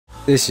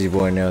This is your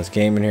boy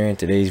nailsgaming here. In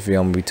today's video,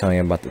 I'm going to be telling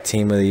you about the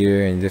team of the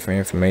year and different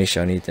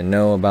information I need to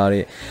know about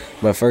it.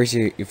 But first,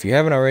 if you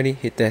haven't already,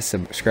 hit that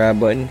subscribe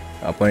button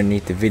up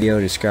underneath the video,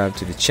 subscribe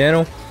to the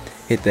channel,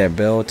 hit that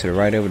bell to the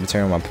right over to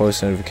turn on my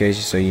post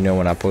notifications so you know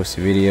when I post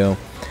a video.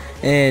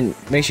 And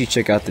make sure you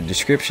check out the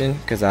description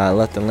because I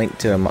left a link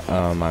to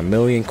my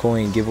million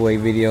coin giveaway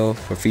video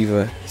for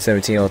FIFA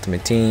 17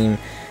 Ultimate Team.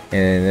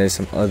 And there's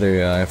some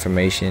other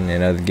information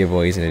and other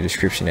giveaways in the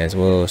description as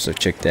well, so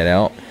check that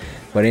out.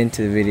 But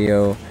into the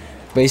video,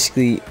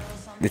 basically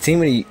the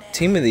team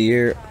of the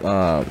year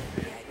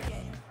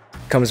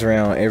comes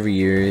around every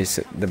year. It's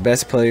the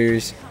best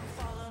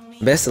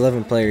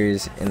 11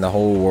 players in the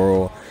whole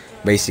world.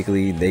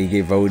 Basically they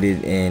get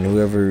voted, and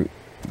whoever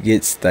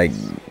gets like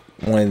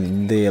one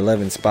of the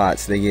 11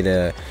 spots, they get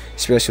a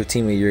special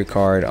team of the year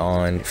card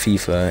on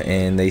FIFA.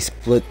 And they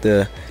split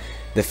the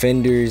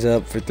defenders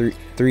up for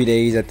three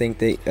days. I think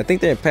they're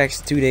in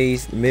packs 2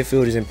 days.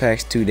 Midfielders in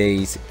packs 2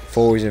 days.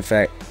 Forwards in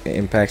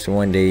packs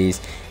 1 day,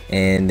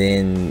 and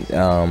then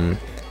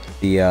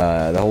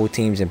the whole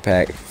team's in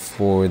pack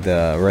for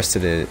the rest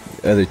of the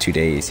other 2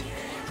 days.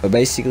 But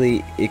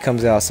basically, it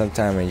comes out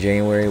sometime in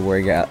January, where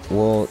it got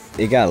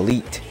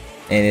leaked,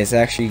 and it's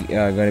actually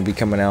going to be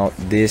coming out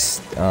it's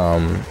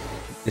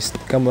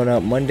coming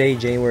up Monday,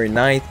 January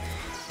 9th.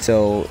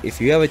 So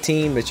if you have a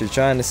team that you're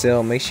trying to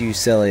sell, make sure you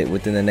sell it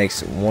within the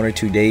next 1 or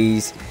 2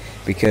 days,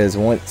 because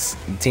once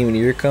the team of the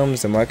year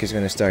comes, the market's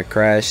going to start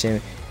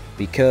crashing,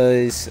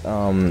 because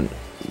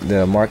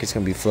the market's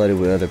going to be flooded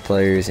with other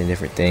players and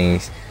different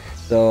things.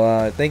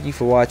 So thank you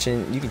for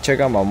watching. You can check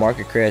out my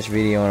market crash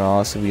video, and I'll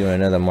also be doing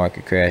another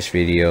market crash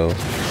video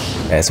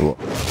as well.